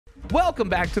Welcome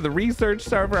back to the research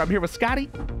server. I'm here with Scotty.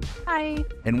 Hi.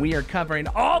 And we are covering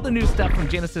all the new stuff from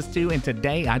Genesis 2. And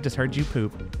today, I just heard you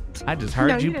poop. I just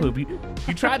heard you poop.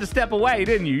 You tried to step away,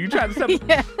 didn't you? You tried to step away.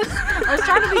 Yeah. I was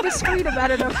trying to be discreet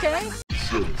about it, okay?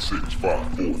 7, 6,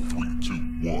 5, 4, 3, 2,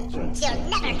 1. You'll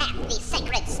never have the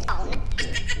sacred stone.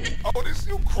 Oh, this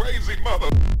you crazy mother.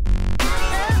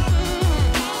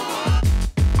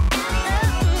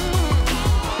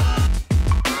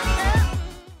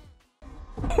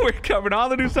 We're covering all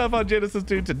the new stuff on Genesis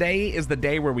 2. Today is the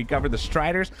day where we cover the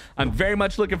Stryders. I'm very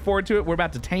much looking forward to it. We're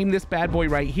about to tame this bad boy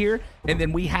right here. And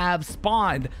then we have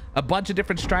spawned a bunch of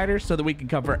different Stryders so that we can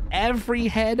cover every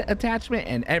head attachment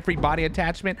and every body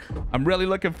attachment. I'm really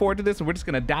looking forward to this, and we're just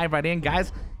going to dive right in.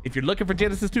 Guys, if you're looking for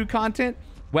Genesis 2 content,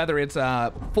 whether it's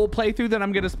a full playthrough that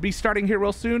I'm going to be starting here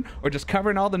real soon or just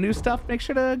covering all the new stuff, make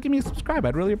sure to give me a subscribe.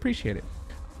 I'd really appreciate it.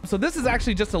 So this is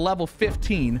actually just a level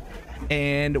 15,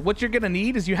 and what you're gonna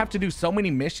need is you have to do so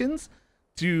many missions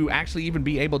to actually even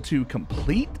be able to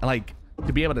complete, like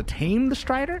to be able to tame the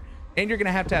Stryder, and you're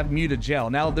gonna have to have mutagel.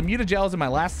 Now the mutagel is in my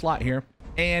last slot here,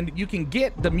 and you can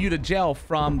get the mutagel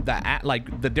from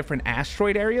the different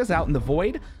asteroid areas out in the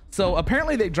void. So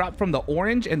apparently they drop from the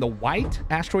orange and the white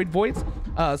asteroid voids.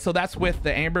 So that's with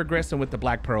the ambergris and with the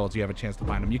black pearls. You have a chance to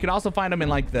find them. You can also find them in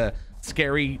like the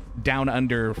scary down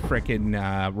under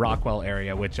frickin' Rockwell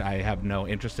area, which I have no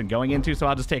interest in going into. So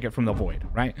I'll just take it from the void,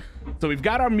 right? So we've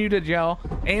got our mutagel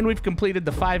and we've completed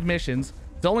the 5 missions.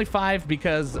 It's only 5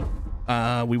 because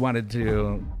we wanted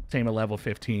to tame a level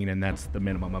 15, and that's the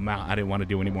minimum amount. I didn't want to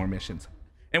do any more missions.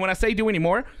 And when I say do any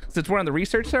more, since we're on the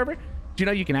research server, do you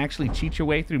know you can actually cheat your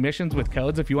way through missions with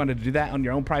codes? If you wanted to do that on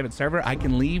your own private server, I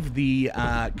can leave the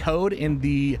code in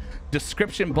the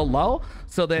description below,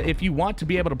 so that if you want to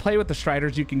be able to play with the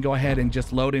Stryders, you can go ahead and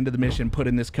just load into the mission, put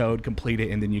in this code, complete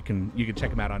it, and then you can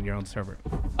check them out on your own server.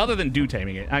 Other than do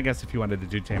taming it, I guess if you wanted to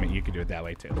do tame it, you could do it that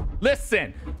way too.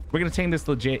 Listen, we're gonna tame this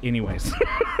legit anyways.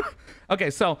 Okay,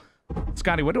 so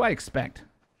Scotty, what do I expect?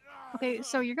 Okay,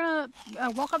 so you're gonna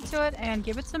walk up to it and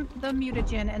give it the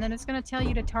mutagen, and then it's gonna tell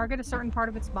you to target a certain part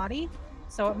of its body.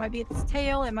 So it might be its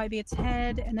tail, it might be its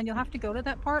head, and then you'll have to go to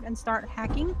that part and start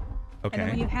hacking. Okay. And then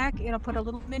when you hack, it'll put a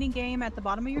little mini game at the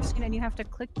bottom of your screen, and you have to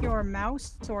click your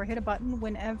mouse or hit a button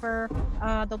whenever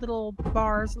the little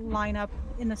bars line up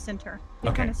in the center.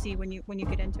 You'll kind of see when you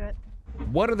get into it.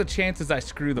 What are the chances I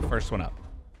screw the first one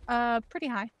up? Pretty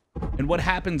high. And what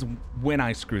happens when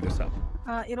I screw this up?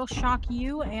 It'll shock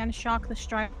you and shock the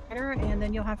Stryder, and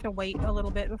then you'll have to wait a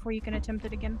little bit before you can attempt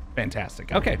it again.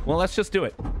 Fantastic. Okay, well, let's just do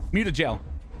it. Mutagel.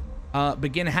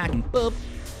 Begin hacking. Boop.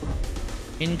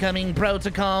 Incoming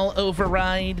protocol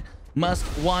override. Must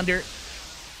wander.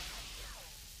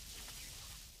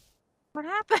 What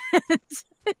happened?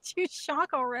 Did you shock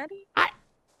already? I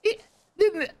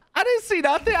didn't see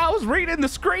nothing. I was reading the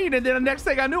screen, and then the next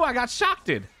thing I knew, I got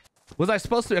shocked. Was I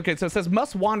supposed to? Okay, so it says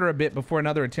must wander a bit before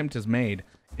another attempt is made.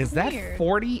 Is that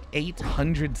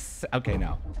 4,800? Okay,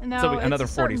 no. No, so another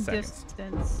it's 40 a seconds.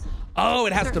 Distance. Oh,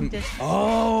 it has to. Distance.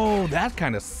 Oh, that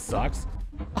kind of sucks.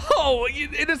 Oh,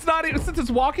 it's not even, since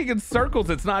it's walking in circles,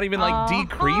 it's not even like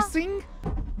decreasing.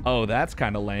 Oh, that's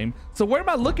kind of lame. So where am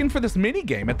I looking for this mini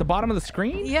game? At the bottom of the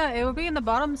screen? Yeah, it would be in the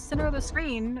bottom center of the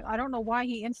screen. I don't know why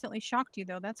he instantly shocked you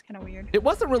though. That's kind of weird. It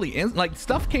wasn't really like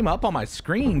stuff came up on my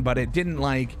screen, but it didn't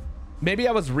like. Maybe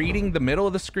I was reading the middle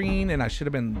of the screen and I should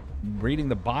have been reading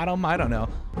the bottom. I don't know.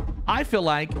 I feel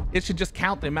like it should just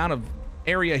count the amount of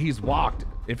area he's walked.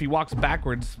 If he walks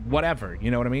backwards, whatever,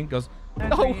 you know what I mean? Goes,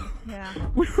 oh, yeah.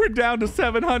 We were down to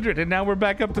 700 and now we're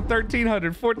back up to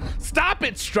 1,300. Stop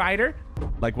it, Stryder.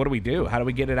 Like, what do we do? How do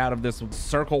we get it out of this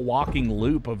circle walking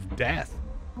loop of death?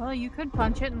 Well, you could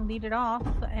punch it and lead it off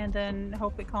and then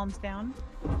hope it calms down.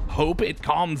 Hope it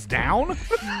calms down?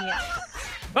 Yeah.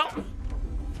 Oh.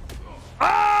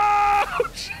 Oh,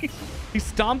 geez. He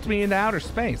stomped me into outer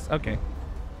space. Okay.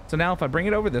 So now if I bring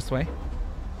it over this way.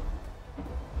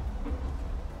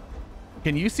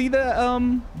 Can you see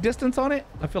the distance on it?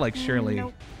 I feel like surely.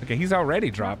 Nope. Okay, he's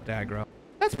already dropped aggro.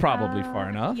 That's probably far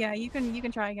enough. Yeah, you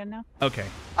can try again now. Okay.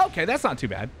 Okay, that's not too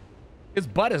bad. His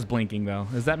butt is blinking though.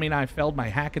 Does that mean I failed my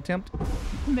hack attempt?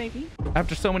 Maybe.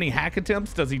 After so many hack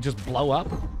attempts, does he just blow up?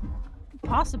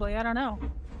 Possibly, I don't know.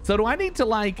 So do I need to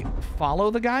like follow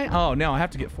the guy? Oh no, I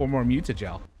have to get 4 more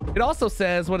mutagel. It also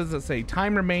says, what does it say?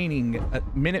 Time remaining,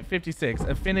 minute 56,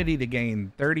 affinity to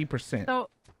gain 30%. So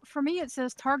for me, it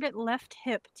says target left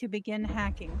hip to begin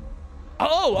hacking.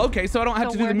 Oh, okay, so I don't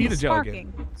have to do the mutagel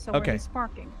again. So okay. he's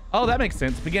sparking. Oh, that makes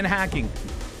sense. Begin hacking.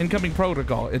 Incoming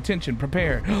protocol. Attention,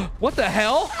 prepare. What the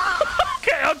hell?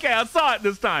 Okay, I saw it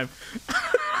this time.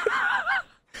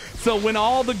 So when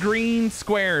all the green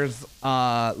squares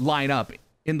line up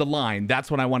in the line, that's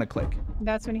when I want to click.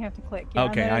 That's when you have to click. Yeah,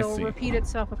 Okay, and then I it'll see. repeat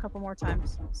itself a couple more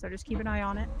times. So just keep an eye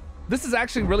on it. This is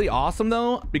actually really awesome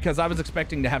though, because I was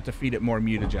expecting to have to feed it more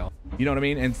mutagel. You know what I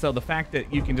mean? And so the fact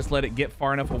that you can just let it get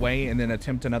far enough away and then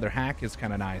attempt another hack is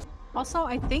kind of nice. Also,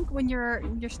 I think when you're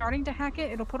starting to hack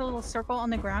it, it'll put a little circle on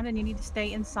the ground and you need to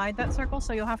stay inside that circle.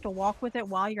 So you'll have to walk with it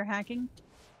while you're hacking.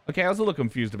 Okay, I was a little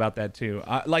confused about that too.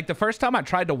 Like the first time I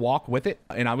tried to walk with it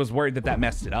and I was worried that that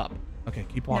messed it up. Okay,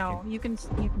 keep walking. No, you can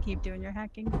keep doing your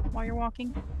hacking while you're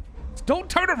walking. Don't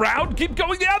turn around. Keep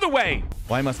going the other way.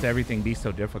 Why must everything be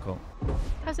so difficult?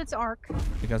 Because it's Arc.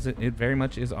 Because it very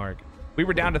much is Arc. We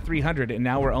were down to 300 and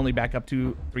now we're only back up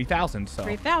to 3,000. So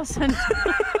 3,000.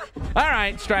 all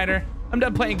right, Stryder, I'm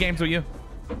done playing games with you.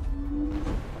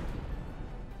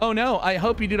 Oh no, I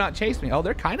hope you do not chase me. Oh,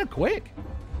 they're kind of quick.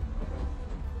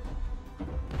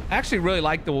 I actually really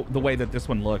like the way that this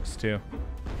one looks too.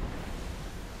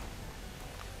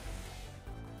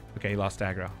 Okay, he lost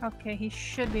aggro. Okay, he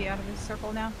should be out of his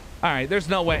circle now. All right, there's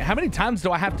no way. How many times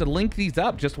do I have to link these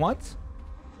up? Just once?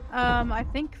 I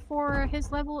think for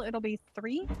his level, it'll be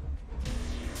 3.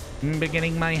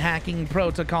 Beginning my hacking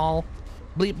protocol.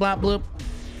 Bleep, blop, bloop.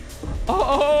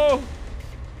 Oh!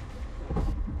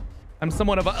 I'm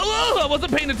somewhat of a... Oh, I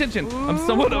wasn't paying attention. I'm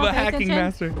somewhat of a hacking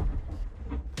master.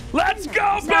 Let's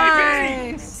go, baby!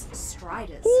 Nice.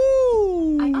 Striders.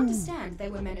 Ooh. I understand they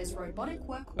were meant as robotic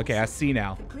workhorses. Okay, I see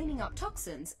now. For cleaning up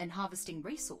toxins and harvesting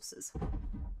resources.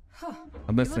 Huh.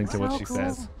 I'm listening to what so she cool.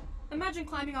 says. Imagine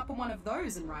climbing up on one of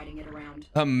those and riding it around.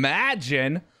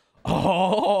 Imagine.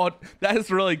 Oh, that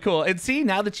is really cool. And see,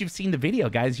 now that you've seen the video,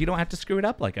 guys, you don't have to screw it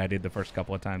up like I did the first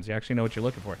couple of times. You actually know what you're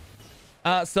looking for.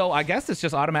 So I guess it's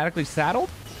just automatically saddled.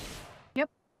 Yep.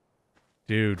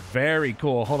 Dude, very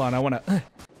cool. Hold on, I want to...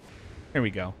 Here we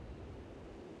go.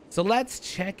 So let's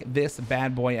check this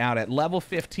bad boy out. At level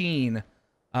 15,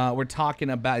 we're talking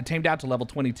about... It tamed out to level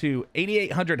 22.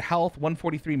 8,800 health,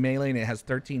 143 melee, and it has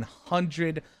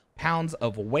 1,300 pounds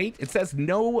of weight. It says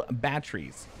no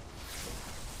batteries.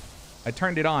 I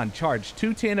turned it on. Charge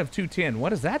 210 of 210.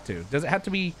 What does that do? Does it have to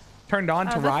be turned on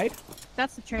to ride?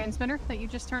 That's the transmitter that you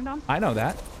just turned on. I know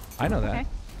that. I know that.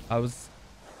 Okay.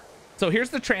 So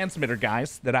here's the transmitter,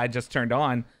 guys, that I just turned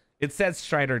on. It says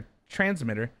Stryder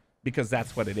transmitter because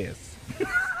that's what it is.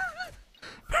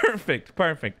 Perfect.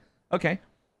 Perfect. Okay.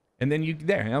 And then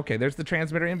there. Okay, there's the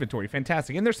transmitter inventory.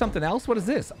 Fantastic. And there's something else. What is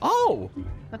this? Oh!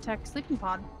 The Tek sleeping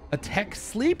pod. A Tek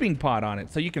sleeping pod on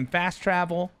it. So you can fast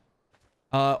travel.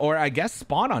 Or I guess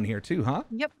spawn on here too, huh?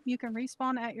 Yep, you can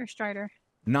respawn at your Stryder.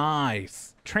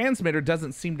 Nice. Transmitter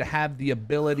doesn't seem to have the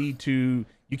ability to...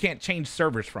 You can't change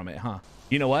servers from it, huh?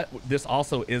 You know what? This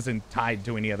also isn't tied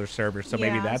to any other servers, so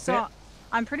maybe that's it?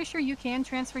 I'm pretty sure you can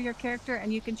transfer your character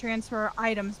and you can transfer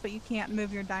items, but you can't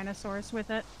move your dinosaurs with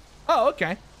it. Oh,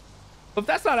 okay. Well, if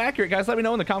that's not accurate, guys, let me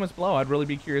know in the comments below. I'd really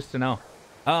be curious to know.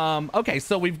 Okay,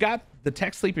 so we've got the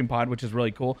Tek sleeping pod, which is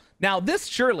really cool. Now, this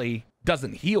surely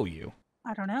doesn't heal you.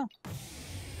 I don't know.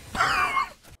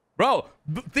 Bro,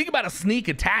 think about a sneak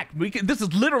attack. This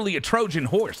is literally a Trojan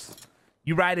horse.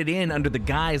 You ride it in under the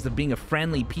guise of being a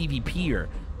friendly PvPer,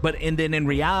 and then in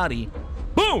reality,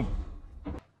 boom!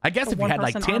 I guess if you had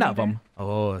like 10 of them.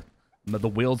 Oh, the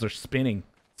wheels are spinning.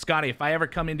 Scotty, if I ever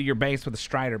come into your base with a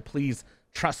Stryder, please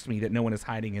trust me that no one is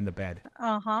hiding in the bed.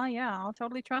 Uh-huh, yeah, I'll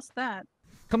totally trust that.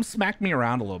 Come smack me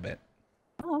around a little bit.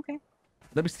 Oh, okay.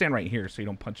 Let me stand right here so you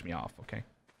don't punch me off, okay?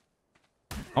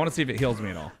 I want to see if it heals me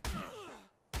at all.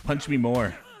 Punch me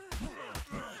more.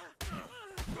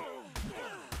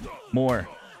 More.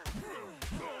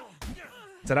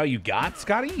 Is that all you got,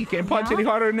 Scotty? You can't punch any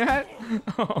harder than that?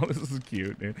 Oh, this is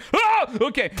cute, dude. Oh,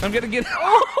 okay, I'm gonna get...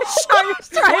 Oh,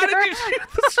 why did you shoot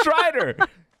the Stryder?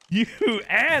 You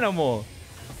animal.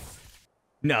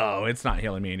 No, it's not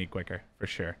healing me any quicker, for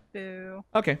sure. Boo.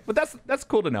 Okay, but that's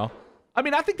cool to know. I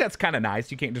mean, I think that's kind of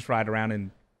nice. You can't just ride around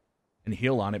and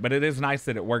heal on it, but it is nice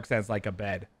that it works as like a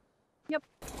bed. Yep.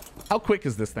 How quick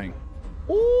is this thing?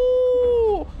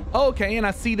 Ooh. Okay, and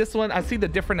I see this one. I see the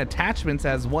different attachments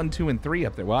as 1, 2, and 3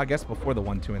 up there. Well, I guess before the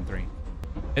 1, 2, and 3.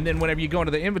 And then whenever you go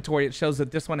into the inventory, it shows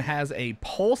that this one has a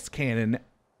pulse cannon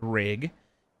rig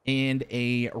and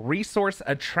a resource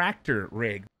attractor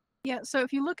rig. Yeah, so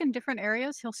if you look in different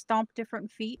areas, he'll stomp different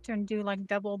feet and do like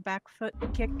double back foot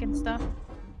kick and stuff.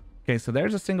 Okay, so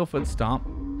there's a single foot stomp.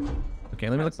 Okay,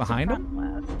 let me look behind him.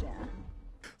 Left, yeah.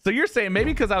 So you're saying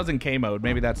maybe because I was in K mode,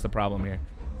 maybe that's the problem here.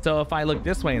 So if I look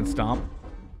this way and stomp,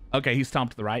 okay, he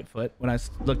stomped the right foot. When I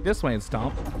look this way and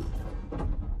stomp,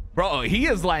 bro, he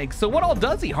is like, so what all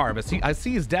does he harvest? I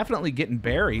see he's definitely getting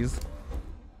berries.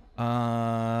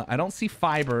 I don't see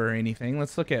fiber or anything.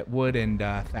 Let's look at wood and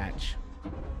thatch.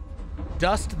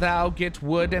 Dost thou get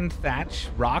wood and thatch?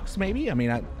 Rocks, maybe? I mean,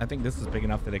 I think this is big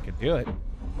enough that it could do it.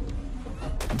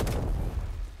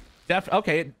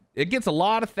 Okay, it gets a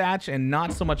lot of thatch and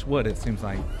not so much wood, it seems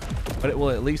like. But it will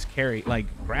at least carry, like,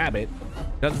 grab it.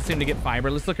 Doesn't seem to get fiber.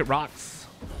 Let's look at rocks.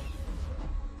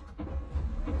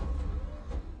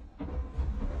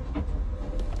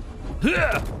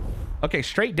 Okay,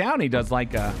 straight down he does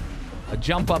like a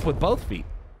jump up with both feet.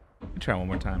 Let me try one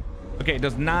more time. Okay, it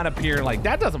does not appear like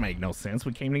that. Doesn't make no sense.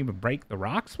 We can't even break the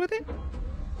rocks with it.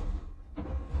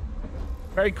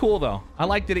 Very cool though. I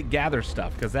like that it gathers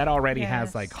stuff because that already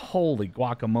has like holy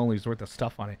guacamole's worth of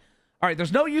stuff on it. All right,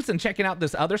 there's no use in checking out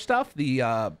this other stuff,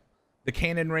 the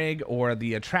cannon rig or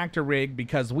the attractor rig,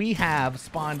 because we have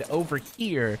spawned over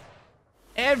here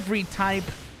every type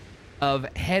of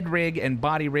head rig and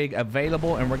body rig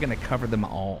available, and we're gonna cover them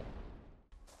all.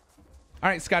 All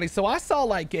right, Scotty, so I saw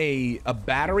like a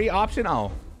battery option.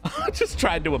 Oh, I just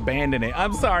tried to abandon it.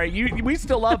 I'm sorry, we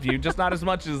still love you, just not as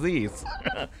much as these.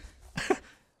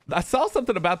 I saw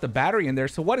something about the battery in there,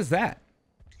 so what is that?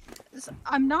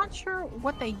 I'm not sure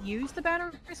what they use the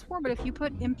batteries for, but if you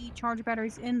put empty charge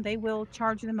batteries in, they will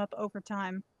charge them up over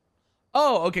time.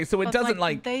 Oh, okay, so it doesn't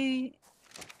like...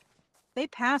 They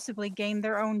passively gain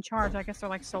their own charge. I guess they're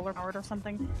like solar powered or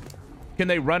something. Can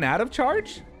they run out of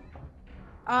charge?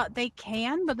 They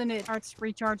can, but then it starts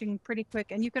recharging pretty quick.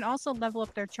 And you can also level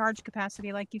up their charge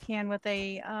capacity like you can with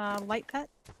a light pet.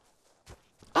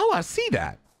 Oh, I see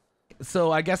that.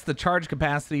 So I guess the charge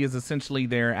capacity is essentially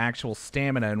their actual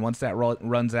stamina, and once that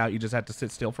runs out, you just have to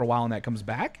sit still for a while and that comes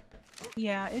back?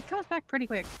 Yeah, it comes back pretty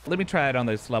quick. Let me try it on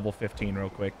this level 15 real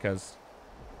quick, because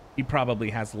he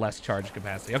probably has less charge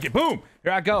capacity. Okay, boom!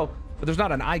 Here I go. But there's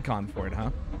not an icon for it,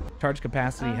 huh? Charge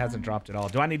capacity hasn't dropped at all.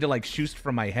 Do I need to like shoot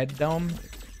from my head dome?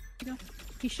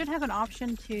 You should have an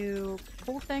option to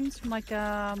pull things from like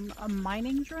a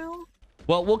mining drill.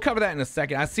 Well, we'll cover that in a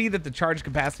second. I see that the charge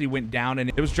capacity went down and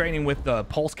it was draining with the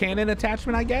pulse cannon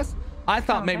attachment, I guess. I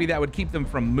thought maybe that would keep them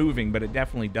from moving, but it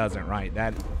definitely doesn't, right?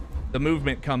 The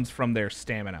movement comes from their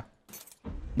stamina.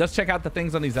 Let's check out the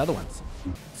things on these other ones.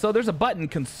 So there's a button,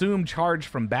 consume charge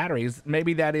from batteries.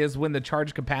 Maybe that is when the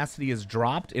charge capacity is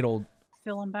dropped, it'll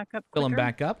fill them back up. Fill them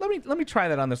back up. Let me try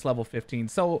that on this level 15.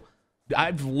 So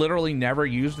I've literally never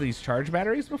used these charge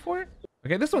batteries before.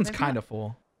 Okay, this one's kind of full.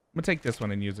 I'm gonna take this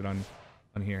one and use it on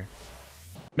here.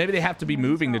 Maybe they have to be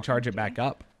moving to charge it back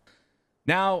up.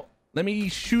 Now, let me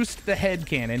shoot the head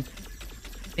cannon.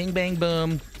 Bing, bang,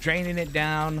 boom. Draining it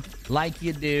down like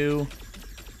you do.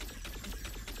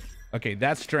 Okay,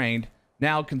 that's drained.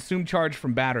 Now, consume charge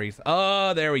from batteries.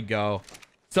 Oh, there we go.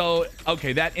 So,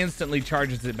 okay, that instantly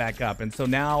charges it back up. And so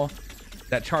now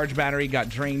that charge battery got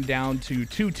drained down to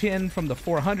 210 from the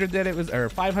 400 that it was, or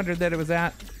 500 that it was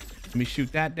at. Let me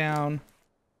shoot that down.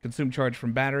 Consume charge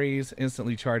from batteries,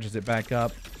 instantly charges it back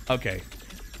up. Okay.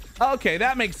 Okay,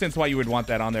 that makes sense why you would want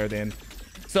that on there then.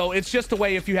 So it's just a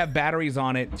way, if you have batteries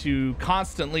on it, to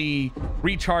constantly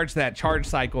recharge that charge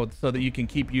cycle so that you can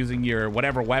keep using your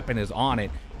whatever weapon is on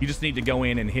it. You just need to go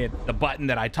in and hit the button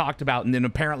that I talked about and then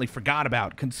apparently forgot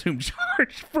about. Consume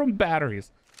charge from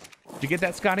batteries. Did you get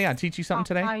that, Scotty? I teach you something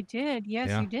today? I did. Yes,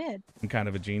 you did. I'm kind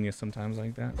of a genius sometimes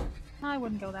like that. I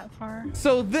wouldn't go that far.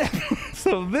 So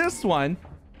this one,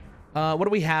 what do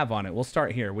we have on it? We'll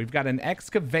start here. We've got an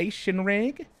excavation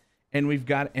rig and we've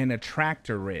got an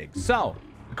attractor rig. So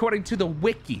according to the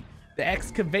wiki, the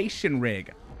excavation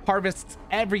rig harvests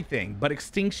everything but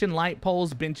extinction light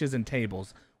poles, benches, and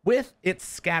tables with its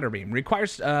scatter beam.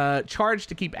 Requires charge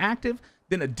to keep active,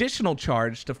 then additional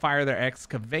charge to fire their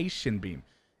excavation beam.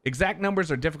 Exact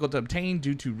numbers are difficult to obtain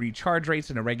due to recharge rates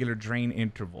and irregular drain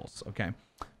intervals. Okay.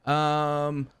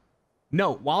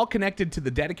 Note, while connected to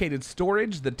the dedicated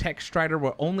storage, the Tek Stryder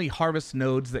will only harvest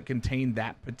nodes that contain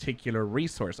that particular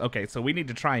resource. Okay, so we need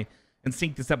to try and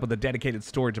sync this up with the dedicated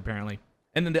storage, apparently.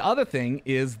 And then the other thing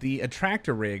is the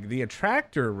attractor rig. The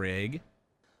attractor rig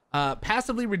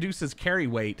passively reduces carry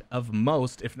weight of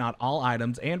most, if not all,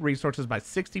 items and resources by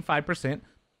 65%.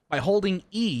 By holding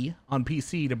E on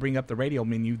PC to bring up the radio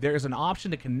menu, there is an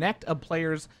option to connect a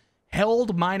player's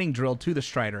held mining drill to the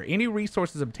Stryder. Any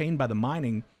resources obtained by the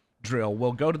mining drill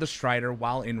will go to the Stryder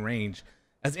while in range,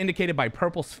 as indicated by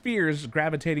purple spheres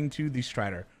gravitating to the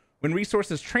Stryder. When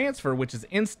resources transfer, which is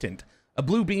instant, a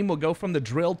blue beam will go from the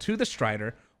drill to the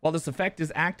Stryder. While this effect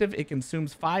is active, it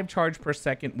consumes 5 charge per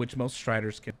second, which most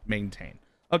Stryders can maintain.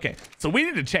 Okay, so we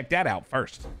need to check that out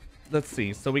first. Let's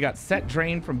see. So we got set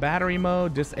drain from battery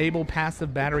mode, disable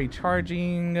passive battery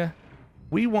charging.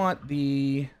 We want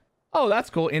the Oh, that's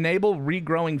cool. Enable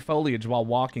regrowing foliage while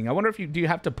walking. I wonder if do you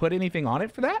have to put anything on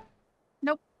it for that?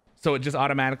 Nope. So it just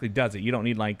automatically does it. You don't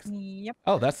need like... Yep.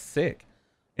 Oh, that's sick.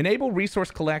 Enable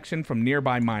resource collection from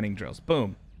nearby mining drills.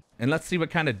 Boom. And let's see what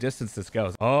kind of distance this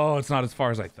goes. Oh, it's not as far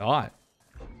as I thought.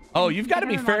 Oh, you've got to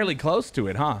be fairly close to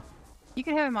it, huh? You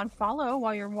can have him on follow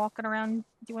while you're walking around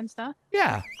doing stuff.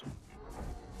 Yeah.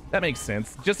 That makes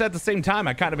sense. Just at the same time,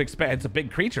 I kind of expect... It's a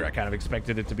big creature. I kind of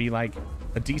expected it to be like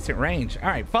a decent range. All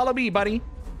right, follow me, buddy.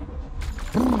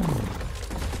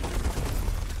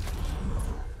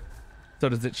 So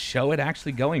does it show it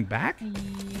actually going back?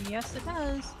 Yes, it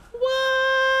does.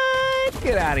 What?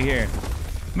 Get out of here.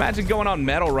 Imagine going on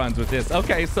metal runs with this.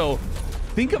 Okay, so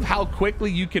think of how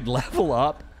quickly you could level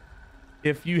up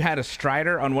if you had a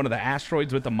Stryder on one of the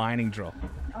asteroids with a mining drill.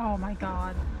 Oh my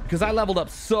god. Because I leveled up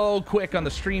so quick on the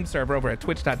stream server over at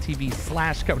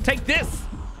twitch.tv/Cobra. Take this!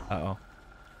 Uh-oh.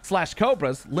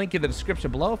 /Cobras. Link in the description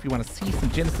below if you want to see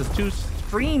some Genesis 2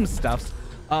 stream stuffs.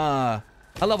 I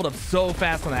leveled up so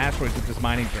fast on the asteroids with this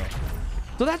mining drill.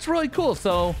 So that's really cool.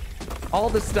 So all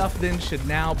this stuff then should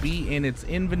now be in its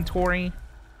inventory.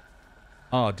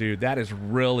 Oh, dude, that is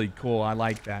really cool. I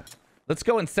like that. Let's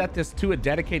go and set this to a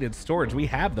dedicated storage. We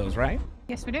have those, right?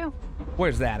 Yes, we do.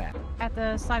 Where's that at? At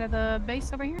the side of the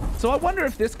base over here. So I wonder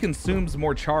if this consumes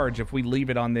more charge if we leave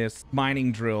it on this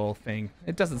mining drill thing.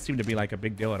 It doesn't seem to be like a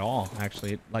big deal at all,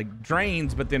 actually. It like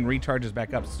drains, but then recharges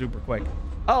back up super quick.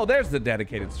 Oh, there's the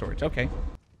dedicated storage. Okay.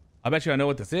 I bet you I know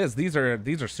what this is. These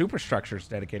are superstructures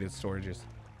dedicated storages.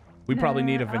 We probably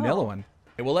need a vanilla one.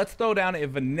 Okay, well, let's throw down a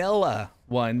vanilla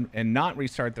one and not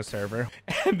restart the server.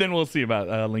 And then we'll see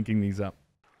about linking these up.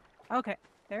 Okay.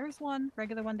 There's one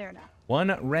regular one there now.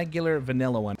 One regular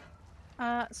vanilla one.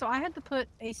 So I had to put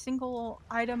a single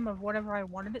item of whatever I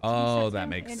wanted it to Oh, be set that to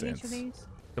makes in sense. each of these.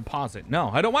 Deposit. No,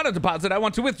 I don't want to deposit. I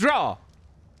want to withdraw.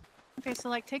 Okay, so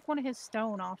like take one of his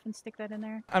stone off and stick that in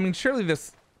there. I mean, surely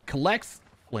this collects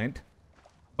flint,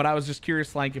 but I was just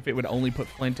curious, like, if it would only put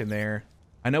flint in there.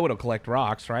 I know it'll collect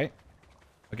rocks, right?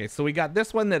 Okay, so we got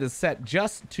this one that is set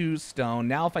just to stone.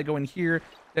 Now if I go in here,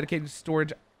 dedicated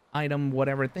storage item,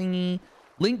 whatever thingy,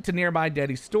 link to nearby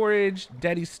Daddy storage.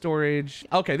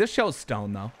 Okay, this shows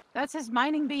stone though. That's his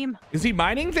mining beam. Is he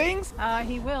mining things?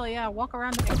 He will, yeah. Walk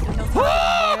around the base and he'll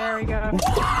find it. There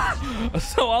we go.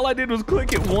 So all I did was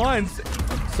click it once.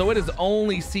 So it is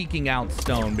only seeking out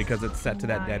stone because it's set to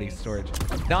that Daddy storage.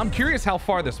 Now I'm curious how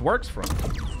far this works from.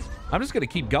 I'm just gonna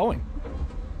keep going.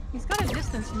 He's got a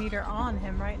distance meter on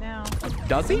him right now.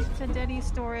 Does he? To Daddy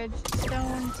storage,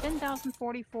 stone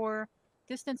 10,044,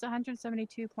 distance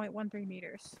 172.13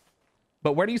 meters.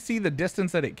 But where do you see the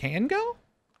distance that it can go?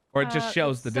 Or it just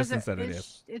shows the distance that it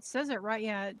is? It says it right,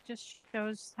 yeah. It just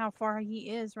shows how far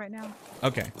he is right now.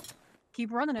 Okay.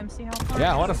 Keep running him, see how far.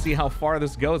 Yeah, I want to see how far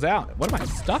this goes out. What am I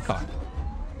stuck on?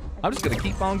 I'm just going to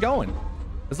keep on going.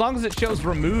 As long as it shows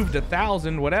removed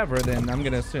 1,000, whatever, then I'm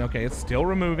going to assume, okay, it's still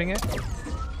removing it.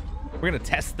 We're going to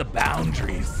test the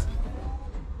boundaries.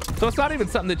 So it's not even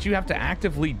something that you have to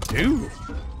actively do.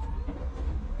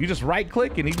 You just right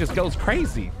click and he just goes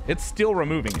crazy. It's still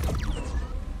removing it.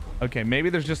 Okay, maybe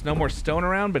there's just no more stone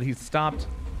around, but he's stopped.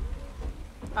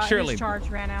 Surely. His charge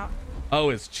ran out. Oh,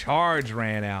 his charge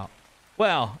ran out.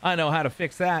 Well, I know how to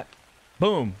fix that.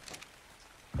 Boom.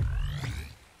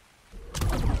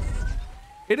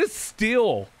 It is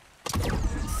still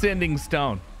sending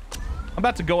stone. I'm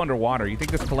about to go underwater. You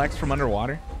think this collects from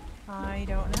underwater? I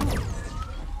don't know.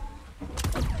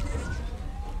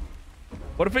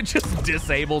 What if it just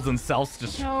disables and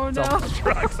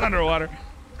self-destructs underwater?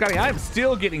 Scotty, I'm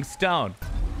still getting stone.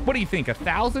 What do you think,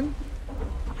 1,000?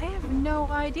 I have no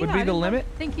idea. Would be the limit? I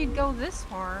didn't think you'd go this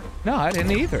far. No, I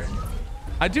didn't either.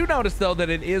 I do notice, though, that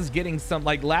it is getting some...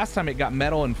 Like, last time it got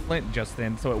metal and flint just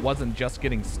then, so it wasn't just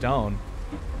getting stone.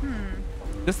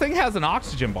 This thing has an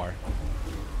oxygen bar.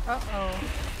 Uh-oh.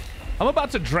 I'm about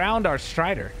to drown our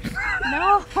Stryder.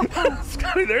 No.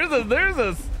 Scotty, there's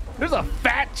a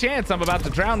fat chance I'm about to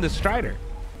drown this Stryder.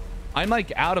 I'm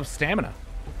like out of stamina.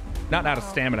 Not out of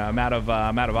stamina. I'm out of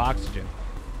oxygen.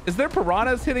 Is there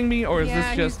piranhas hitting me, or is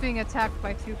this just? He's being attacked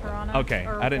by 2 piranhas. Okay,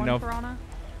 I didn't know. Piranha.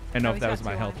 I didn't know if that was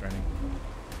my health running.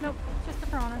 Nope, just a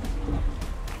piranha.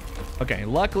 Okay,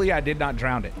 luckily I did not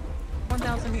drown it.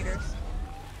 1,000 meters.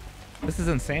 This is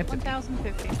insanity.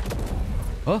 1,050.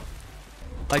 Oh,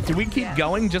 like, do we keep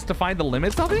going just to find the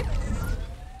limits of it?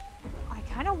 I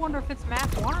kind of wonder if it's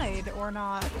map wide or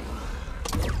not.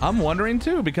 I'm wondering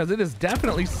too, because it is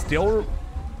definitely still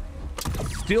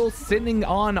sitting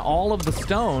on all of the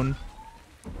stone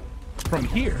from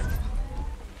here.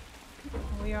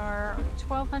 We are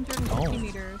 1,250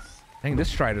 meters. Dang,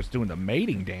 this Strider's doing the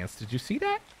mating dance. Did you see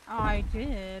that? I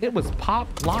did. It was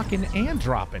pop, locking, and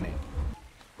dropping it.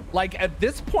 Like, at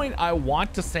this point, I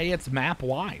want to say it's map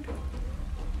wide.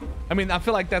 I mean, I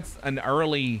feel like that's an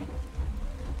early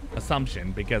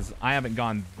assumption because I haven't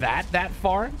gone that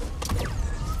far.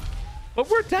 But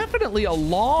we're definitely a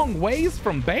long ways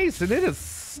from base, and it is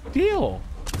still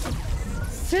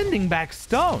sending back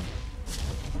stone.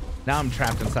 Now I'm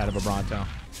trapped inside of a Bronto.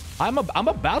 I'm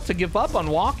about to give up on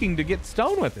walking to get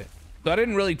stone with it. So I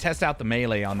didn't really test out the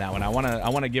melee on that one. I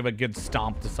wanna give a good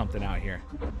stomp to something out here.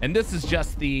 And this is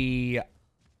just the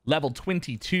level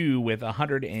 22 with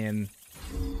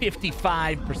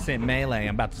 155% melee.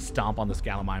 I'm about to stomp on this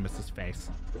Gallimimus's face.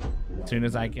 As soon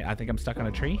as I think I'm stuck on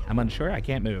a tree. I'm unsure. I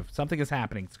can't move. Something is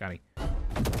happening, Scotty.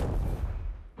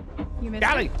 You missed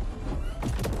Golly! him.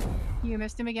 You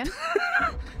missed him again?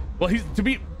 Well, to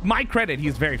be my credit,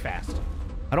 he's very fast.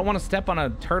 I don't want to step on a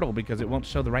turtle because it won't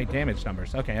show the right damage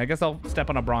numbers. Okay, I guess I'll step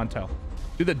on a Bronto.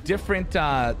 Do the different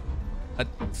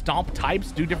stomp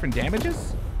types do different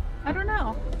damages? I don't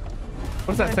know.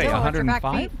 What does that say?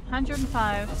 105?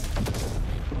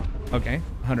 105. Okay,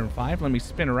 105. Let me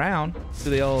spin around to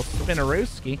the old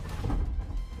spinnerooski.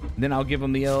 Then I'll give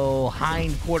him the old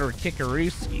hind quarter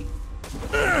kickerooski.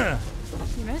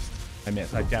 You missed? I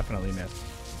missed. I definitely missed.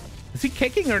 Is he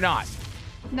kicking or not?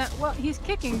 No, well, he's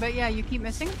kicking, but yeah, you keep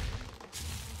missing.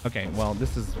 Okay, well,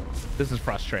 this is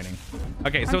frustrating.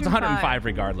 Okay, so it's 105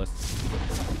 regardless.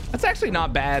 That's actually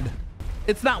not bad.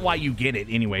 It's not why you get it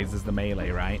anyways, is the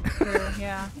melee, right? True,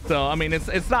 yeah. So, I mean,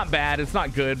 it's not bad. It's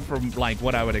not good from, like,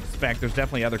 what I would expect. There's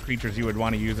definitely other creatures you would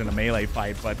want to use in a melee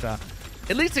fight, but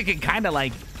at least it can kind of,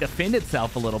 like, defend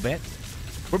itself a little bit.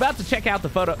 We're about to check out the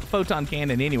photon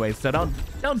cannon anyway, so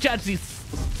don't judge these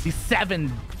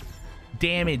 7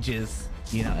 damages,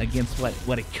 you know, against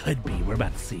what it could be. We're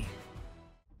about to see.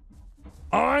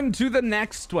 On to the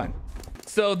next one.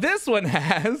 So this one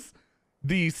has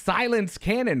the silence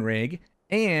cannon rig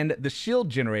and the shield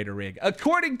generator rig.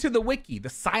 According to the wiki, the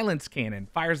silence cannon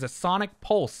fires a sonic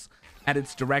pulse at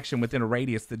its direction within a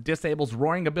radius that disables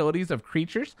roaring abilities of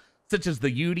creatures such as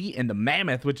the Yudi and the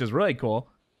Mammoth, which is really cool.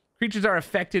 Creatures are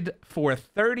affected for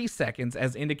 30 seconds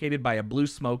as indicated by a blue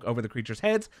smoke over the creature's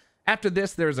heads. After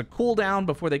this, there's a cooldown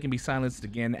before they can be silenced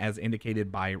again as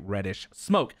indicated by reddish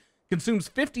smoke. Consumes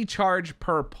 50 charge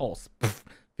per pulse.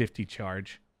 50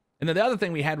 charge. And then the other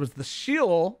thing we had was the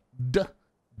shield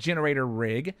generator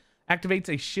rig. Activates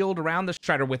a shield around the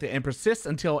Stryder with it and persists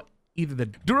until either the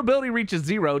durability reaches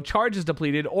 0, charge is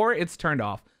depleted, or it's turned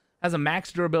off. Has a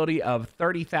max durability of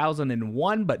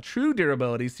 30,001, but true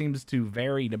durability seems to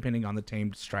vary depending on the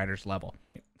tamed Strider's level.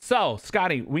 So,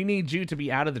 Scotty, we need you to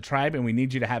be out of the tribe and we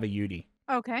need you to have a UD.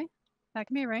 Okay, that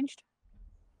can be arranged.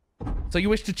 So you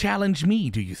wish to challenge me,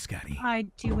 do you, Scotty? I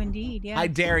do indeed, yeah. I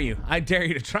dare you. I dare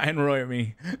you to try and roar at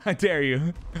me. I dare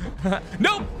you.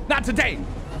 Nope, not today.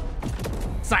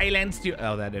 Silenced you.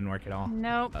 Oh, that didn't work at all.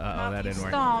 Nope. Uh-oh, that didn't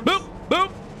work. Stomps.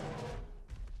 Boop,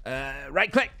 boop.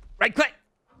 Right click, right click,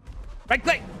 right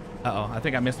click. Uh-oh, I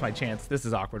think I missed my chance. This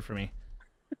is awkward for me.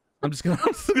 I'm just gonna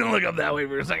look up that way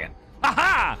for a second.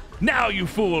 Aha! Now you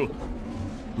fool.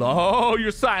 Oh,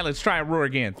 you're silenced. Try and roar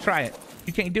again. Try it.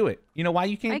 You can't do it. You know why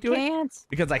you can't do it?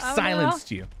 Because I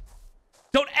silenced you.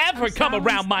 Don't ever come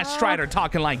around my Stryder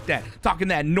talking like that. Talking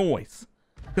that noise.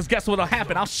 Because guess what'll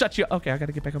happen? I'll shut you. Okay, I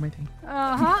gotta get back on my team.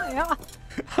 Yeah.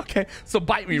 Okay, so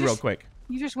bite me real quick.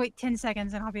 You just wait 10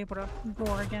 seconds and I'll be able to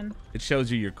roar again. It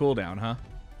shows you your cooldown, huh?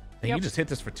 And Yep. you just hit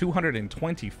this for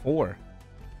 224.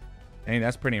 Dang,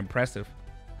 that's pretty impressive.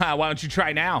 Why don't you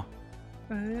try now?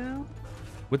 Well,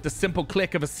 With the simple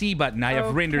click of a C button, I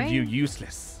have rendered Okay. you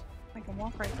useless. I can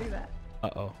walk right through that.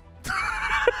 Uh-oh.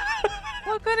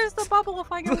 What good is the bubble if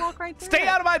I can walk right through Stay it?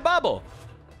 out of my bubble.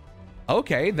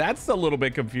 Okay, that's a little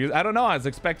bit confused. I don't know. I was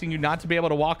expecting you not to be able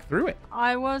to walk through it.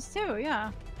 I was too,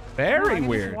 yeah. No, I Very can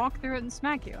weird. Just walk through it and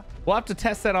smack you. We'll have to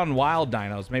test that on wild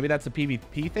dinos. Maybe that's a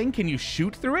PvP thing. Can you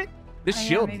shoot through it? This Yeah,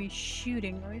 shield. maybe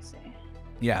shooting. Let me see.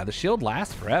 Yeah, the shield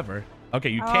lasts forever. Okay,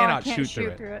 you Oh, cannot I can't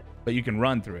shoot through it, but you can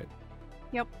run through it.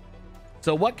 Yep.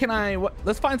 So what can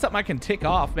let's find something I can tick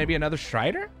off. Maybe another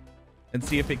Stryder and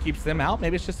see if it keeps them out.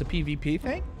 Maybe it's just a PvP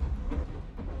thing.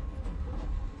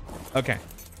 Okay.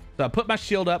 So I put my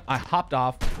shield up. I hopped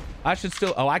off. I should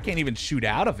still... Oh, I can't even shoot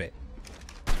out of it.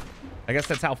 I guess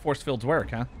that's how force fields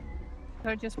work, huh? So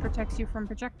it just protects you from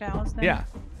projectiles then? Yeah.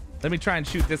 Let me try and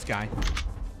shoot this guy.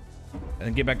 And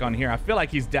then get back on here. I feel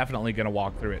like he's definitely going to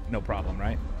walk through it. No problem,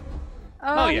 right?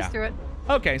 Oh, yeah. he's through it.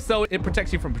 Okay, so it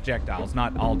protects you from projectiles,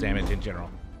 not all damage in general.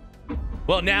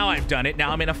 Well, now I've done it.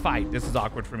 Now I'm in a fight. This is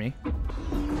awkward for me.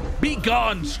 Be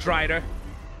gone, Stryder.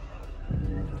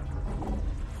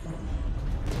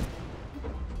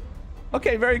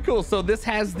 Okay, very cool. So this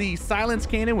has the silence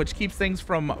cannon, which keeps things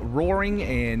from roaring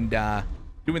and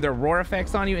doing their roar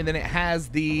effects on you. And then it has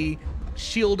the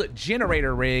shield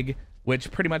generator rig, which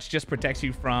pretty much just protects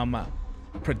you from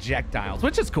projectiles,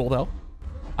 which is cool though.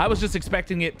 I was just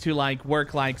expecting it to like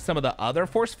work like some of the other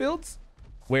force fields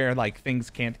where like things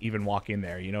can't even walk in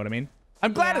there. You know what I mean?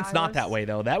 I'm glad it's not that way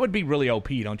though. That would be really OP,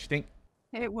 don't you think?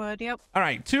 It would, yep. All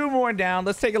right, 2 more down.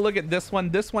 Let's take a look at this one.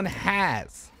 This one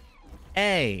has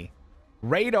a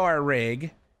radar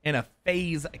rig and a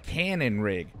phase cannon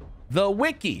rig. The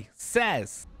wiki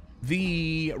says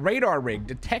the radar rig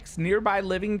detects nearby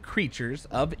living creatures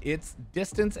of its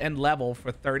distance and level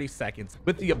for 30 seconds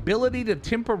with the ability to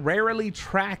temporarily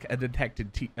track a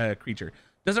detected creature.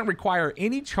 Doesn't require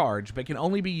any charge, but can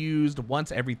only be used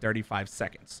once every 35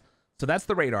 seconds. So that's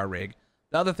the radar rig.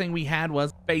 The other thing we had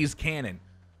was phase cannon.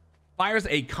 Fires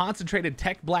a concentrated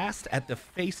tech blast at the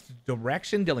face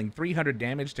direction, dealing 300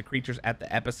 damage to creatures at the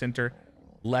epicenter,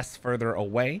 less further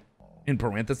away, in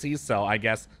parentheses. So I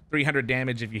guess 300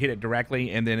 damage if you hit it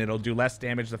directly, and then it'll do less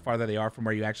damage the farther they are from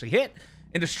where you actually hit,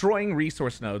 and destroying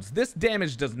resource nodes. This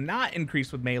damage does not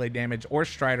increase with melee damage or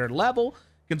Stryder level,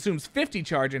 consumes 50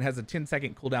 charge, and has a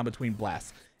 10-second cooldown between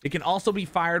blasts. It can also be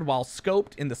fired while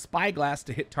scoped in the spyglass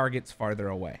to hit targets farther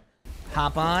away.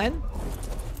 Hop on,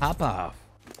 hop off.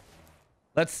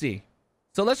 Let's see.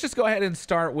 So let's just go ahead and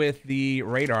start with the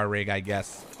radar rig, I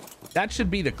guess. That should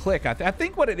be the click. I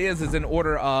think what it is in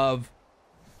order of,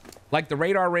 like, the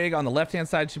radar rig on the left-hand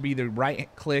side should be the right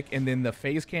click, and then the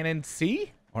phase cannon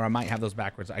C? Or I might have those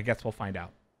backwards. I guess we'll find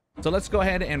out. So let's go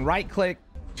ahead and right-click,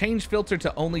 change filter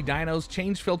to only dinos,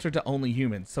 change filter to only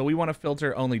humans. So we want to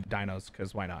filter only dinos,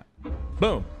 because why not?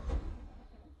 Boom.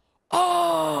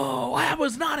 Oh, I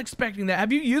was not expecting that.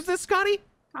 Have you used this, Scotty?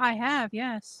 I have,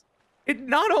 yes. It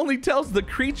not only tells the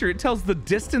creature, it tells the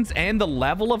distance and the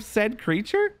level of said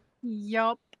creature?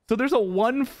 Yup. So there's a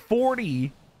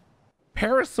 140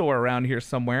 parasaur around here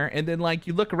somewhere, and then like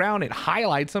you look around, it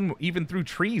highlights them even through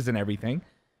trees and everything.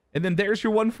 And then there's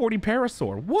your 140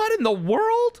 parasaur. What in the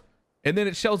world? And then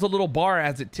it shows a little bar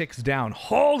as it ticks down.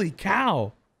 Holy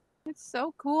cow. It's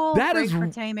so cool. That Great is for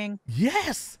taming.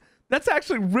 Yes. That's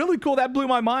actually really cool. That blew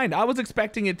my mind. I was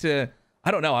expecting it to,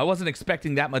 I don't know. I wasn't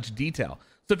expecting that much detail.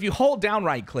 So if you hold down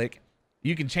right click,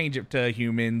 you can change it to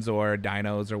humans or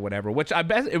dinos or whatever, which I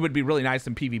bet it would be really nice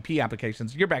in PvP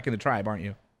applications. You're back in the tribe, aren't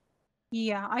you?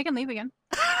 Yeah, I can leave again.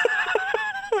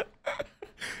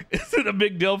 Is it a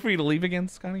big deal for you to leave again,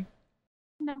 Scotty?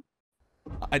 No.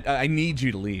 I need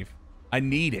you to leave. I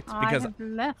need it because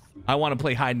I want to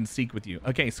play hide and seek with you.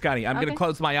 Okay, Scotty, I'm going to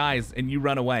close my eyes and you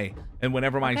run away. And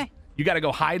whenever you got to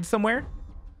go hide somewhere,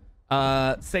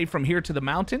 say from here to the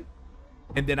mountain.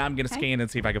 And then I'm going to scan and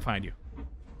see if I can find you.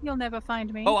 You'll never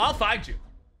find me. Oh, I'll find you.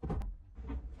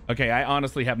 Okay, I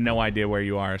honestly have no idea where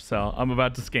you are. So I'm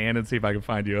about to scan and see if I can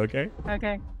find you, okay?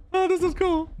 Okay. Oh, this is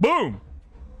cool. Boom.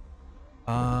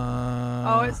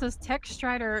 Oh, it says Tek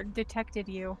Stryder detected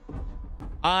you.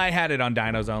 I had it on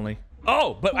dinos only.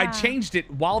 Oh, but I changed it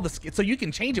while the so you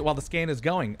can change it while the scan is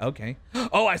going. Okay.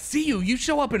 Oh, I see you. You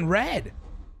show up in red.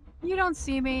 You don't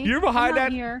see me. You're behind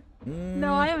that here.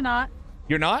 No, I am not.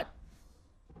 You're not?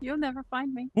 You'll never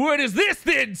find me. What is this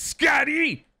then,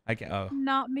 Scotty? I can't. Oh,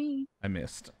 not me. I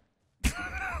missed.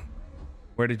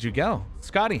 Where did you go,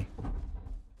 Scotty?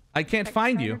 I can't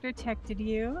find you. Detected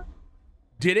you.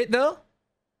 Did it though?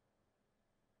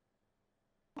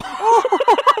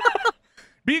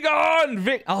 Be gone,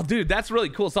 Vic. Oh, dude, that's really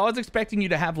cool. So I was expecting you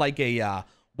to have like a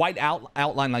white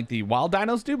outline like the wild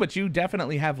dinos do, but you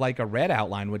definitely have like a red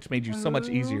outline, which made you so much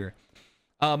easier.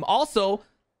 Also,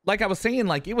 like I was saying,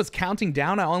 like it was counting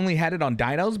down. I only had it on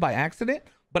dinos by accident,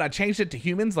 but I changed it to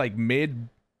humans like mid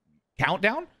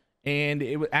countdown, and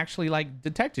it actually like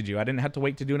detected you. I didn't have to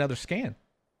wait to do another scan.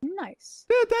 Nice.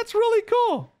 Dude, that's really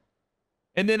cool.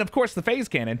 And then of course the phase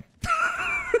cannon.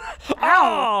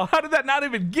 Oh, how did that not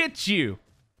even get you?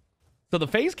 So the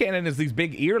phase cannon is these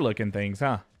big ear looking things,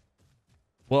 huh?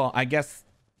 Well, I guess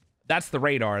that's the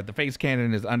radar. The phase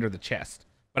cannon is under the chest.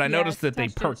 But I noticed that they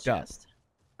perked up.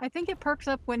 I think it perks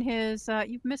up when his,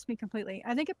 you've missed me completely.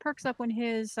 I think it perks up when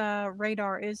his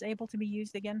radar is able to be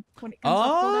used again. When it comes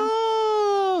off cooldown.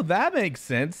 Oh, that makes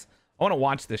sense. I want to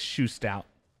watch this Shoutout.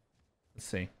 Let's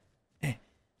see.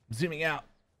 Zooming out.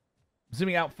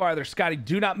 Zooming out farther. Scotty,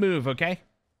 do not move, okay?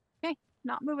 Okay,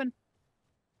 not moving.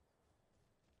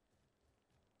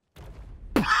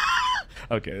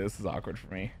 Okay, this is awkward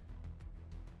for me.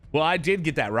 Well, I did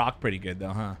get that rock pretty good, though,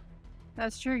 huh?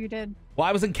 That's true, you did. Well,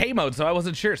 I was in K mode, so I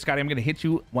wasn't sure. Scotty, I'm going to hit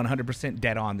you 100%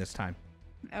 dead on this time.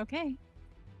 Okay.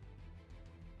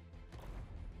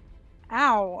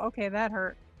 Ow. Okay, that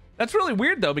hurt. That's really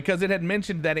weird though, because it had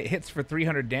mentioned that it hits for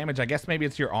 300 damage. I guess maybe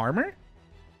it's your armor.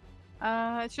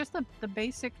 It's just the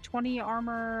basic 20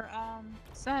 armor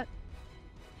set.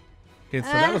 Okay,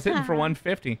 so that was hitting for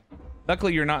 150.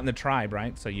 Luckily, you're not in the tribe,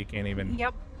 right? So you can't even.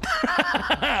 Yep.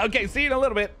 Okay, see you in a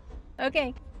little bit.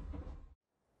 Okay.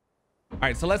 All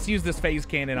right, so let's use this phase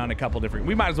cannon on a couple different.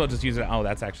 We might as well just use it. Oh,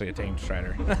 that's actually a Tame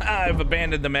Stryder. I've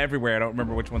abandoned them everywhere. I don't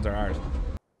remember which ones are ours.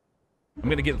 I'm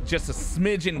gonna get just a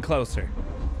smidgen closer.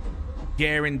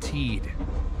 Guaranteed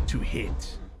to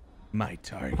hit my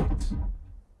target.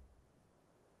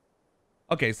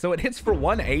 Okay, so it hits for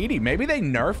 180. Maybe they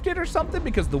nerfed it or something,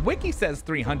 because the wiki says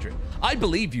 300. I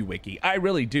believe you, wiki. I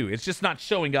really do. It's just not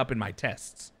showing up in my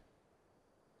tests.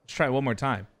 Let's try one more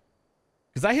time,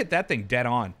 because I hit that thing dead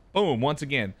on. Boom, once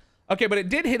again. Okay, but it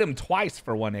did hit him twice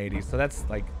for 180, so that's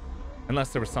like,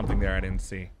 unless there was something there I didn't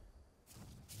see.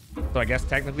 So I guess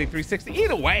technically 360.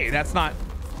 Either way, that's not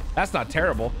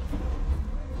terrible.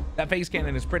 That phase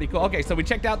cannon is pretty cool. Okay, so we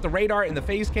checked out the radar and the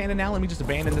phase cannon. Now let me just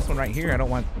abandon this one right here. I don't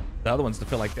want the other ones to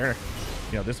feel like they're,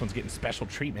 you know, this one's getting special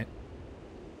treatment.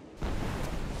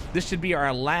 This should be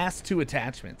our last two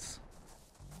attachments.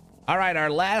 All right, our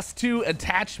last two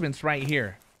attachments right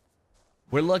here.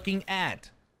 We're looking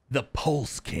at the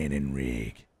pulse cannon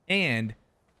rig and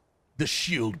the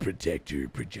shield projector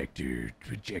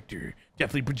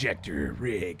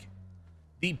rig.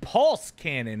 The pulse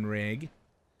cannon rig,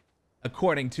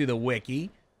 according to the wiki,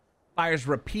 fires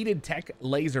repeated tech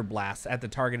laser blasts at the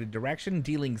targeted direction,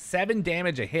 dealing 7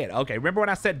 damage a hit. Okay, remember when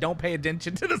I said don't pay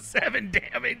attention to the 7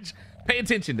 damage? Pay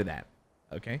attention to that,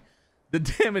 okay? The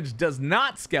damage does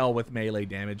not scale with melee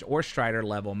damage or Stryder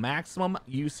level. Maximum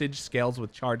usage scales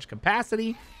with charge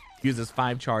capacity, uses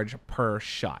 5 charge per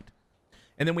shot.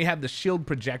 And then we have the shield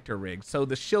projector rig. So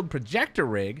the shield projector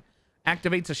rig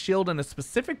activates a shield in a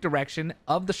specific direction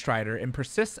of the Stryder and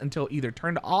persists until either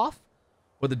turned off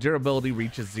or the durability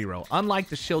reaches 0. Unlike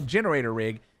the shield generator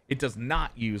rig, it does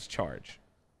not use charge.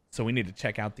 So we need to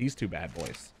check out these two bad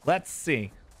boys. Let's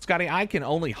see. Scotty, I can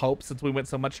only hope, since we went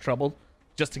so much trouble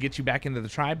just to get you back into the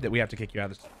tribe, that we have to kick you out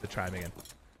of the tribe again.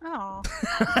 Oh.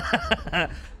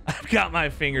 I've got my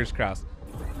fingers crossed.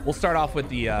 We'll start off with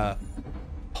the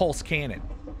pulse cannon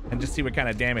and just see what kind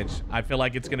of damage. I feel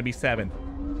like it's going to be 7.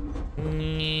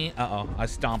 Uh-oh, I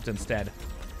stomped instead.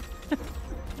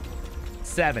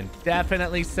 7,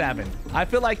 definitely 7. I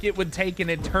feel like it would take an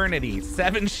eternity.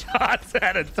 7 shots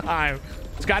at a time.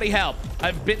 Scotty, help.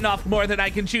 I've bitten off more than I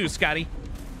can chew, Scotty.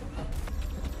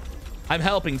 I'm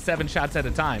helping 7 shots at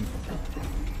a time.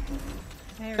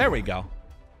 There we go.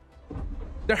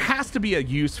 There has to be a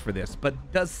use for this,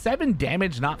 but does 7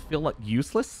 damage not feel like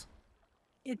useless?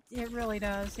 It really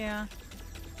does, yeah.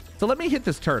 So let me hit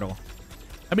this turtle.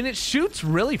 I mean, it shoots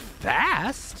really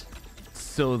fast,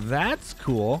 so that's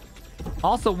cool.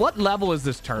 Also, what level is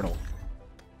this turtle?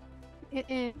 It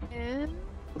is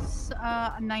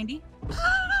 90.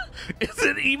 Is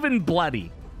it even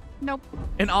bloody? Nope.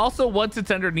 And also, once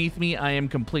it's underneath me, I am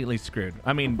completely screwed.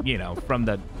 I mean, you know, from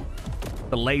the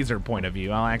laser point of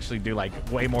view, I'll actually do like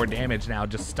way more damage now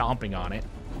just stomping on it.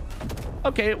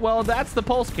 Okay, well, that's the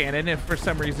pulse cannon. If for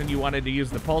some reason you wanted to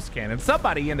use the pulse cannon,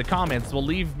 somebody in the comments will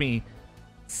leave me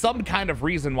some kind of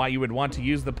reason why you would want to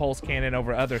use the pulse cannon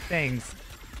over other things.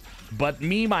 But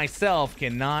me, myself,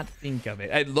 cannot think of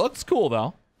it. It looks cool,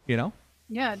 though, you know?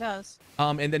 Yeah, it does.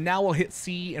 And then now we'll hit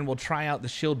C and we'll try out the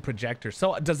shield projector.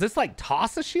 So does this like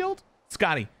toss a shield?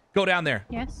 Scotty, go down there.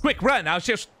 Yes. Quick, run. I'll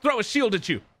just throw a shield at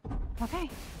you. Okay.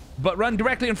 But run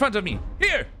directly in front of me.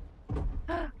 Here.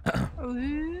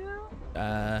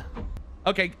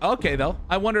 Okay, though.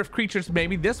 I wonder if creatures,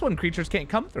 maybe this one creatures can't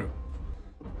come through.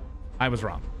 I was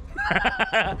wrong.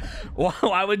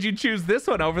 Why would you choose this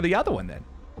one over the other one then?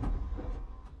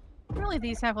 Really,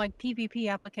 these have like PvP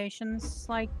applications,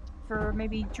 like for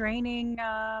maybe draining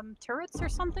turrets or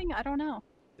something. I don't know.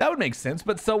 That would make sense,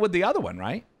 but so would the other one,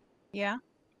 right? Yeah.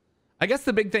 I guess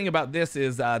the big thing about this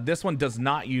is this one does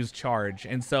not use charge,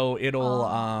 and so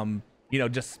it'll you know,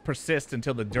 just persist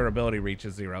until the durability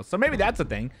reaches 0. So maybe that's a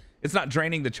thing. It's not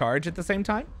draining the charge at the same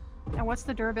time. And what's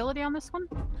the durability on this one?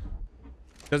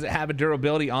 Does it have a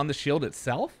durability on the shield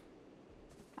itself?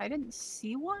 I didn't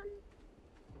see one.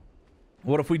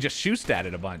 What if we just shoot at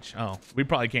it a bunch? Oh, we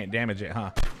probably can't damage it,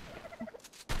 huh?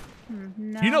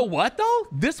 No. You know what, though?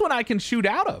 This one I can shoot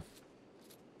out of.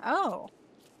 Oh.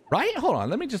 Right? Hold on.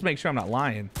 Let me just make sure I'm not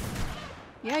lying.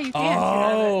 Yeah, you can.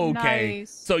 Oh, okay.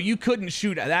 Nice. So you couldn't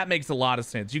shoot. That makes a lot of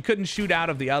sense. You couldn't shoot out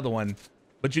of the other one,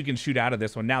 but you can shoot out of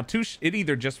this one. Now, it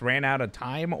either just ran out of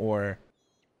time or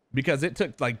because it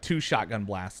took like 2 shotgun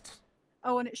blasts.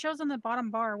 Oh, and it shows on the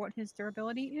bottom bar what his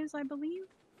durability is, I believe.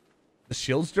 The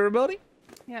shield's durability?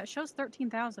 Yeah, it shows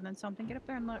 13,000 and something. Get up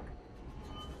there and look.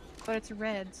 But it's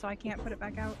red, so I can't put it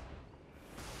back out.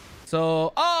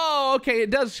 So, oh, okay, it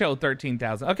does show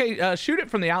 13,000. Okay, shoot it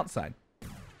from the outside.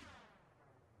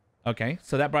 Okay,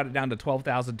 so that brought it down to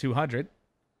 12,200.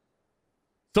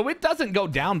 So it doesn't go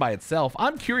down by itself.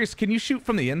 I'm curious, can you shoot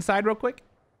from the inside real quick?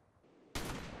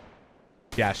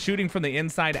 Yeah, shooting from the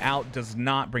inside out does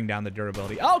not bring down the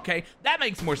durability. Okay, that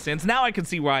makes more sense. Now I can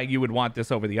see why you would want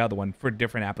this over the other one for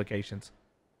different applications.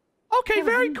 Okay, Yeah,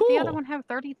 very didn't cool. The other one have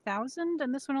 30,000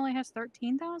 and this one only has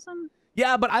 13,000?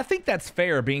 Yeah, but I think that's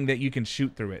fair, being that you can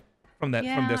shoot through it from that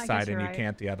from this I side guess and you're you right.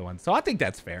 can't the other one. So I think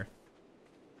that's fair.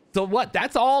 So what?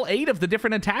 That's all 8 of the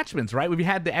different attachments, right? We've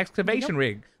had the excavation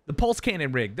rig, the pulse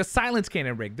cannon rig, the silence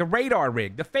cannon rig, the radar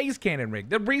rig, the phase cannon rig,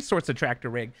 the resource attractor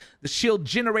rig, the shield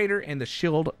generator, and the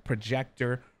shield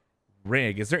projector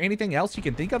rig. Is there anything else you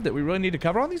can think of that we really need to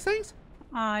cover on these things?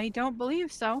 I don't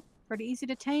believe so. Pretty easy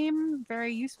to tame,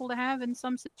 very useful to have in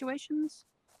some situations.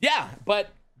 Yeah, but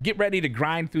get ready to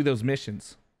grind through those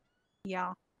missions,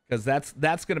 Yeah. because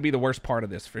that's going to be the worst part of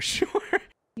this for sure.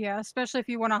 Yeah, especially if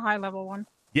you want a high level one.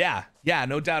 Yeah,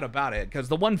 no doubt about it. Because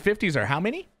the 150s are how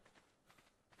many?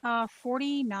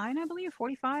 49, I believe,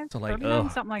 45, So like, 39, oh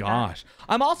something like gosh.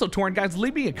 I'm also torn, guys.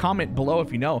 Leave me a comment below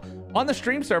if you know. On the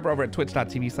stream server over at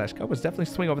twitch.tv/Cobras, definitely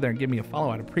swing over there and give me a follow.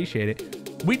 I'd appreciate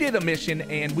it. We did a mission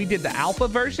and we did the alpha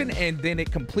version, and then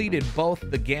it completed both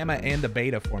the gamma and the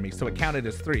beta for me, so it counted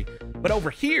as 3. But over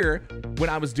here,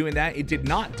 when I was doing that, it did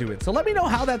not do it. So let me know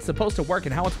how that's supposed to work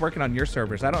and how it's working on your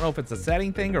servers. I don't know if it's a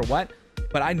setting thing or what,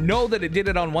 but I know that it did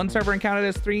it on one server and counted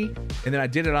as 3, and then I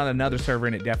did it on another server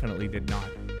and it definitely did not.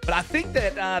 But I think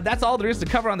that that's all there is to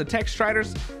cover on the Tek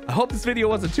Stryders. I hope this video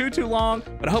wasn't too long,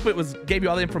 but I hope it gave you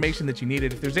all the information that you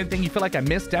needed. If there's anything you feel like I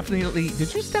missed, definitely.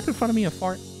 Did you step in front of me and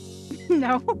fart?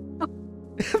 No.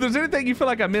 If there's anything you feel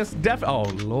like I missed, oh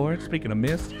Lord, speaking of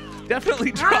missed,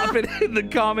 definitely drop it in the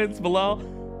comments below.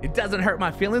 It doesn't hurt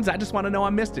my feelings. I just want to know I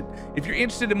missed it. If you're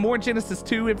interested in more Genesis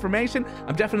 2 information,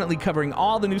 I'm definitely covering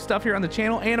all the new stuff here on the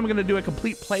channel, and I'm going to do a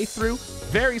complete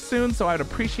playthrough very soon, so I would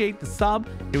appreciate the sub.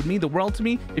 It would mean the world to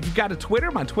me. If you've got a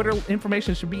Twitter, my Twitter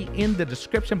information should be in the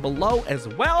description below as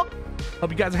well.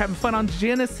 Hope you guys are having fun on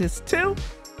Genesis 2.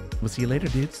 We'll see you later,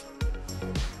 dudes.